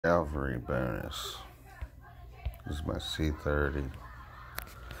Cavalry bonus. This is my c30.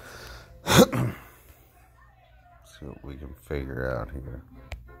 See what we can figure out here.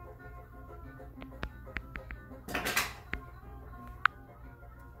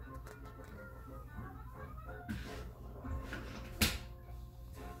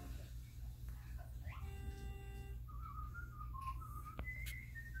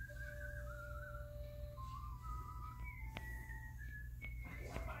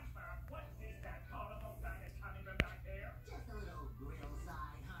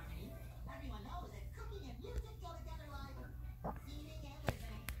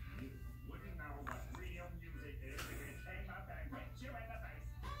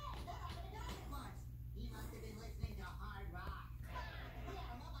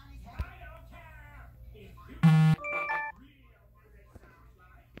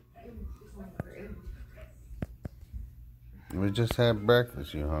 We just had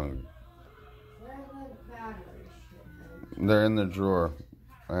breakfast, you hungry? They're in the drawer.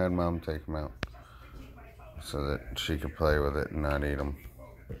 I had Mom take them out so that she could play with it and not eat them.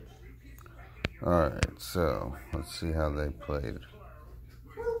 Alright, so let's see how they played.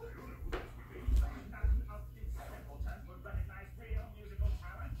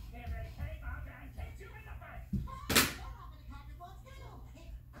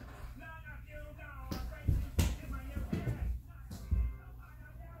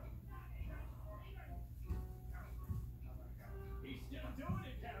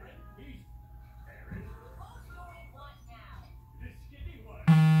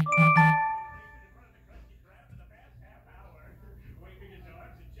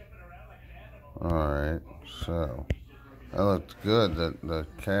 Alright, so that looked good. The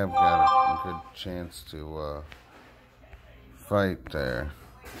Cav got a good chance to fight there.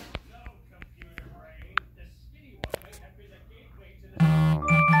 My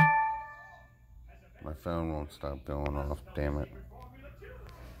phone won't stop going off, damn it.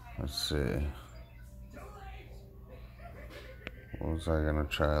 Let's see. What was I gonna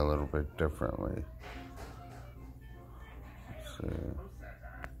try a little bit differently? Let's see.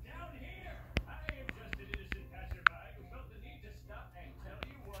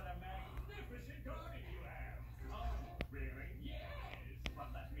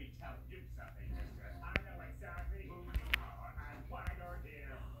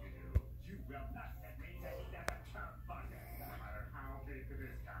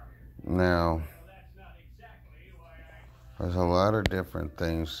 Now, there's a lot of different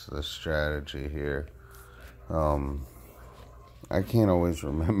things to the strategy here. I can't always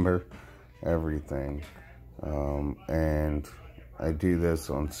remember everything. And I do this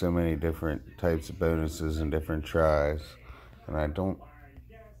on so many different types of bonuses and different tries. And I don't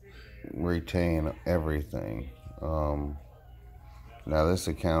retain everything. Now this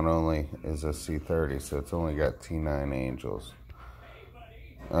account only is a c30, so it's only got t10 angels.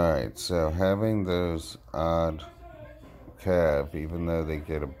 Alright, so having those odd Cav, even though they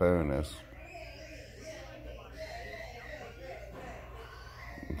get a bonus,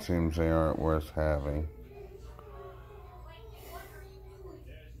 it seems they aren't worth having.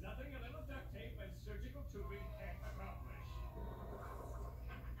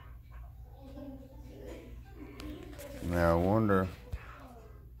 Now I wonder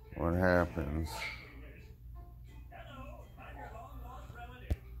what happens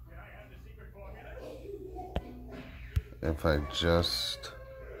if I just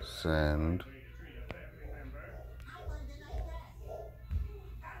send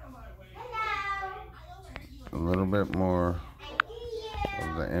a little bit more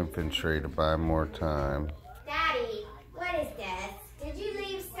of the infantry to buy more time. Daddy, what is this? Did you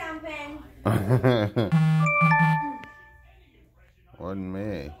leave something? Wasn't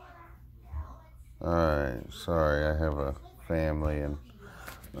me. Alright, sorry, I have a family and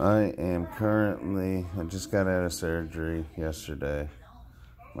I just got out of surgery yesterday.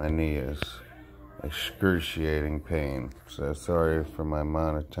 My knee is excruciating pain, so sorry for my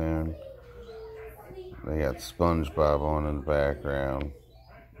monotone. They got SpongeBob on in the background.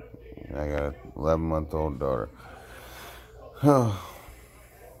 I got an 11-month-old daughter.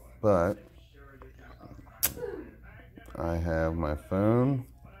 But I have my phone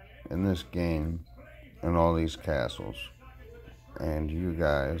in this game and all these castles. And you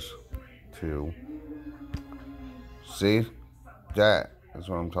guys too. See? That is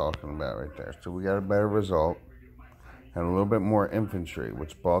what I'm talking about right there. So we got a better result. Had a little bit more infantry,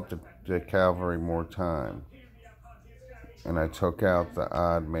 which bought the cavalry more time. And I took out the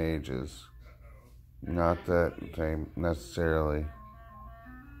odd mages. Not that they necessarily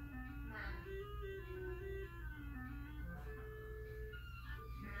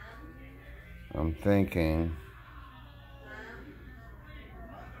I'm thinking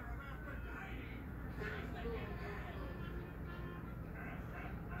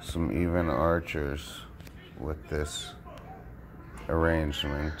some even archers with this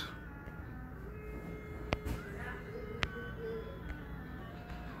arrangement.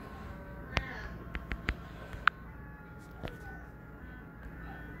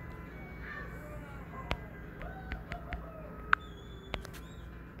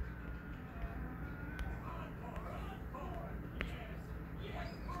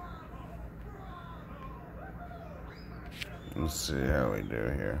 Let's see how we do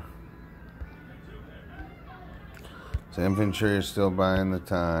here. So infantry is still buying the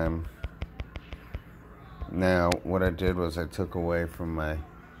time. Now, what I did was I took away from my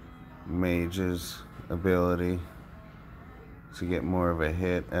mage's ability to get more of a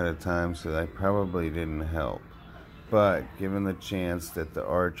hit at a time, so that probably didn't help. But given the chance that the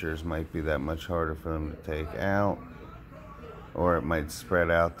archers might be that much harder for them to take out, or it might spread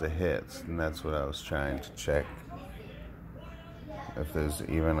out the hits, and that's what I was trying to check. If there's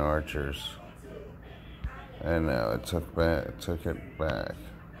even archers. And now it took it back.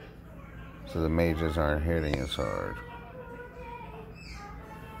 So the mages aren't hitting as hard.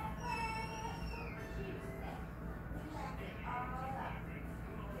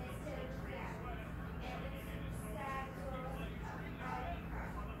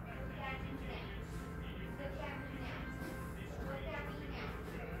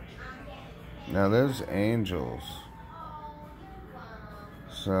 Now there's angels.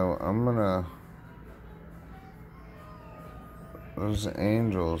 So I'm gonna... Those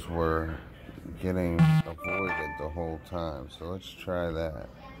angels were getting avoided the whole time. So let's try that.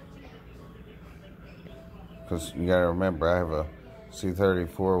 Because you gotta remember, I have a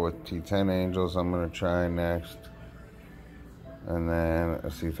c34 with t10 angels I'm gonna try next. And then a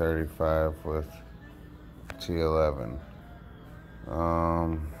c35 with t11.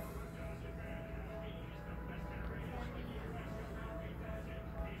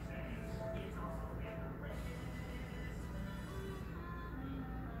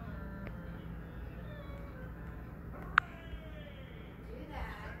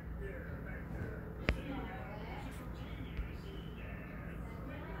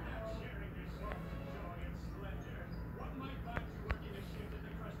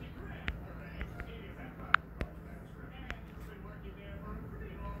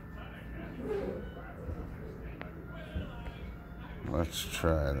 Let's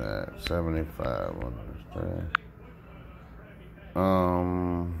try that. 75.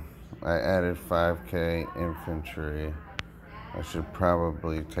 I added 5k infantry. I should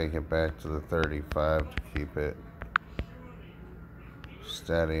probably take it back to the 35 to keep it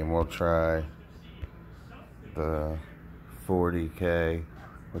steady. And we'll try the 40k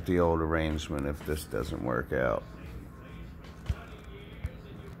with the old arrangement if this doesn't work out.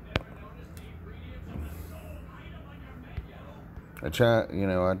 I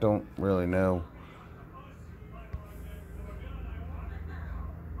don't really know.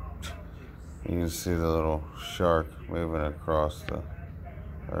 You can see the little shark moving across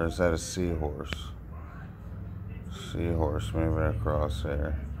or is that a seahorse? Seahorse moving across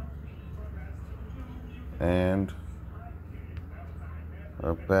there. And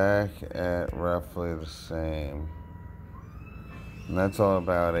we're back at roughly the same. And that's all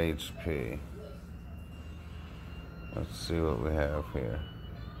about HP. Let's see what we have here.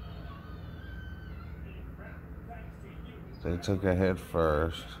 They took a hit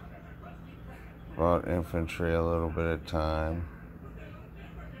first. Brought infantry a little bit of time.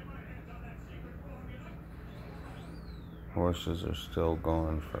 Horses are still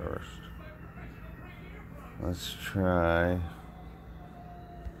going first. Let's try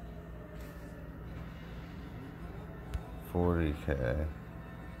 40k.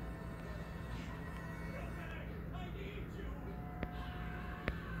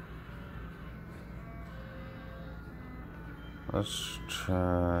 Let's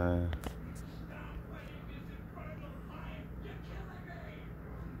try...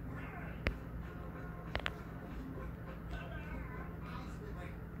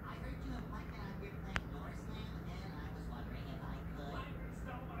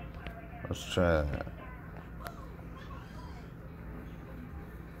 Let's try that.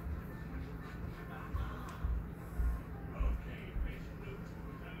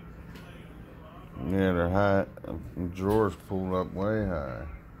 Yeah, they're high. Drawers pulled up way high.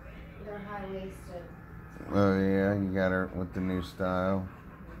 They're high-waisted. Oh yeah, you got her with the new style.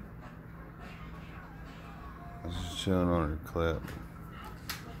 This is showing on her clip.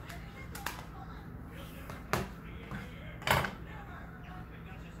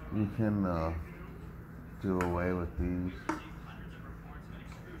 You can do away with these.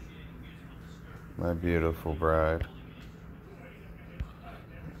 My beautiful bride.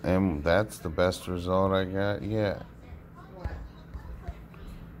 And that's the best result I got yet.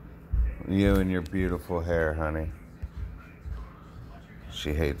 You and your beautiful hair, honey.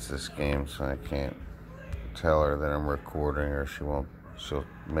 She hates this game, so I can't tell her that I'm recording or she'll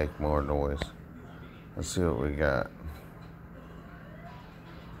make more noise. Let's see what we got.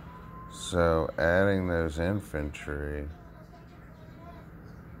 So adding those infantry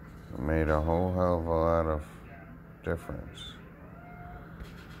made a whole hell of a lot of difference.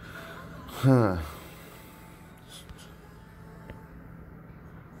 Huh.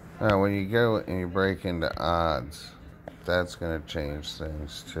 Now, when you go and you break into odds, that's going to change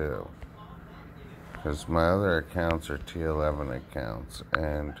things too. Because my other accounts are T11 accounts,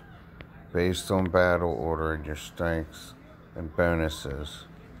 and based on battle order and your strengths and bonuses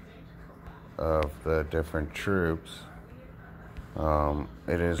of the different troops,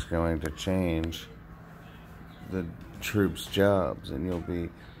 it is going to change the troops' jobs, and you'll be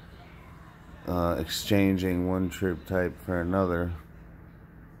exchanging one troop type for another.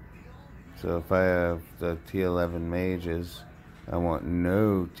 So if I have the T11 mages, I want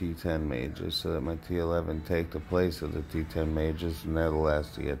no T10 mages so that my T11 take the place of the T10 mages and they're the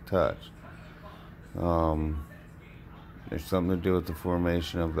last to get touched. There's something to do with the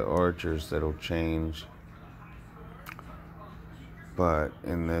formation of the archers that'll change. But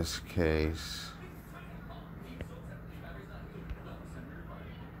in this case,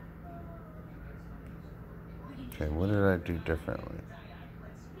 okay, what did I do differently?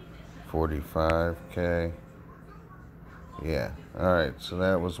 45K. Yeah, alright, so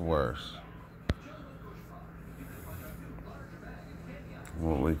that was worse.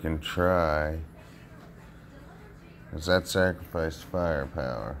 What we can try is that sacrificed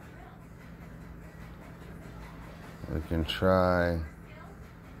firepower. We can try,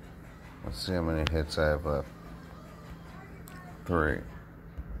 let's see how many hits I have left. 3.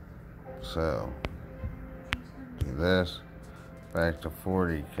 So, do this, back to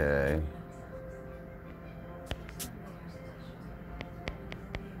 40K.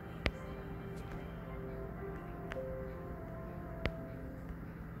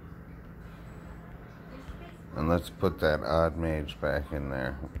 And let's put that odd mage back in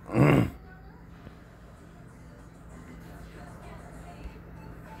there.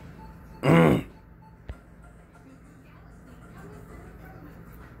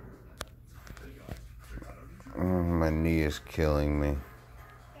 My knee is killing me.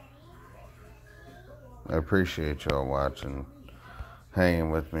 I appreciate y'all watching, hanging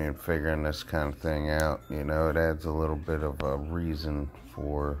with me and figuring this kind of thing out. You know, it adds a little bit of a reason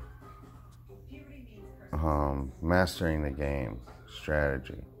for mastering the game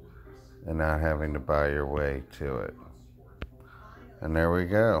strategy and not having to buy your way to it. And there we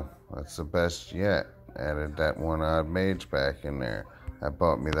go. That's the best yet. Added that one odd mage back in there. That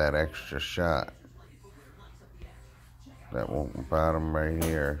bought me that extra shot. That bottom right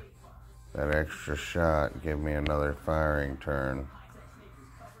here, that extra shot gave me another firing turn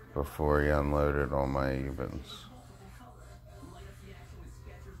before he unloaded on my evens.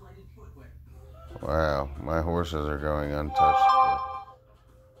 Wow, my horses are going untouched for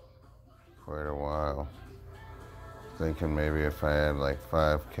quite a while. Thinking maybe if I had like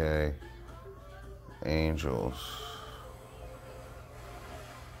 5K angels,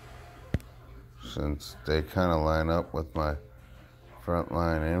 since they kind of line up with my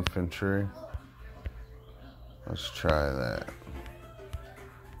frontline infantry. Let's try that.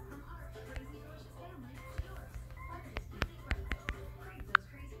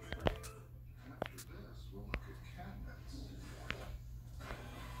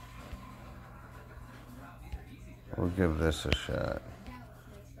 We'll give this a shot.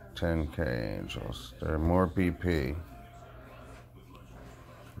 10K angels. They're more BP.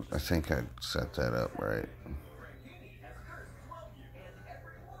 I think I set that up right.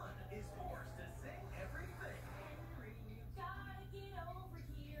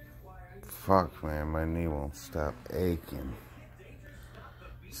 Fuck, man, my knee won't stop aching.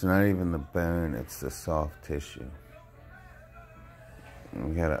 It's not even the bone, it's the soft tissue.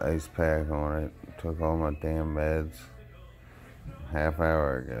 We got an ice pack on it. Took all my damn meds half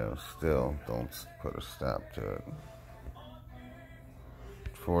hour ago. Still don't put a stop to it.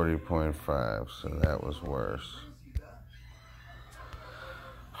 40.5, so that was worse.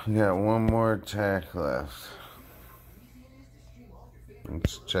 We got one more attack left.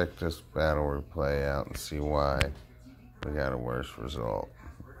 Let's check this battle replay out and see why we got a worse result.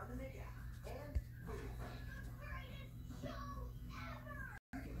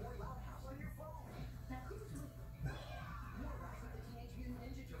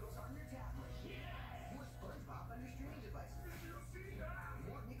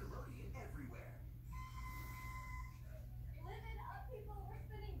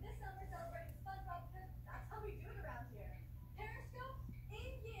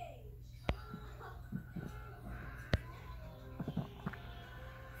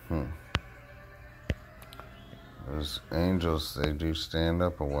 Angels, they do stand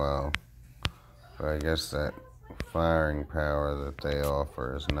up a while. But I guess that firing power that they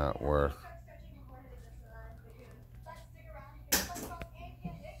offer is not worth.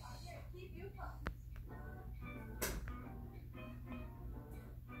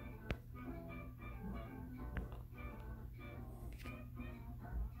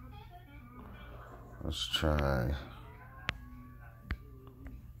 Let's try.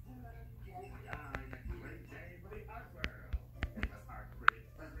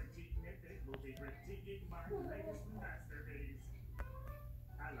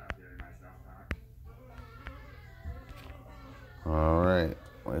 Alright,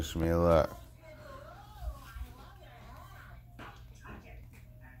 wish me luck.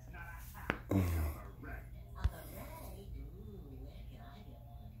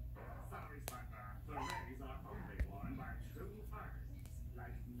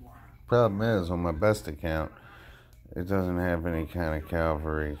 Problem is, on my best account, it doesn't have any kind of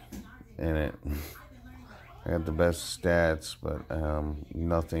cavalry in it. I got the best stats, but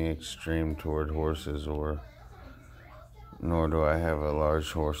nothing extreme toward horses, nor do I have a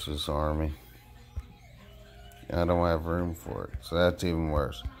large horses army. I don't have room for it, so that's even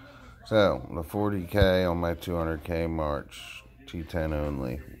worse. So, the 40k on my 200k march, t10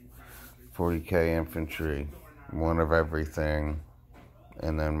 only, 40k infantry, one of everything,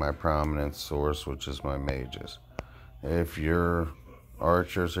 and then my prominent source, which is my mages. If your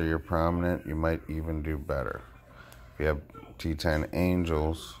archers are your prominent, you might even do better. If you have t10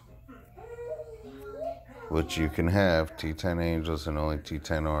 angels, which you can have t10 angels and only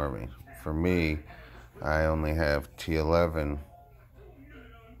t10 army. For me, I only have t11,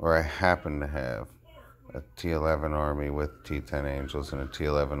 or I happen to have a t11 army with t10 angels and a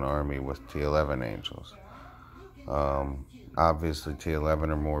t11 army with t11 angels. Obviously t11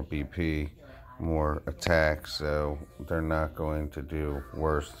 are more BP, more attack, so they're not going to do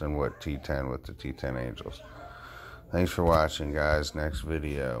worse than what t10 with the t10 angels. Thanks for watching, guys. Next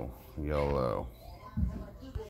video, YOLO.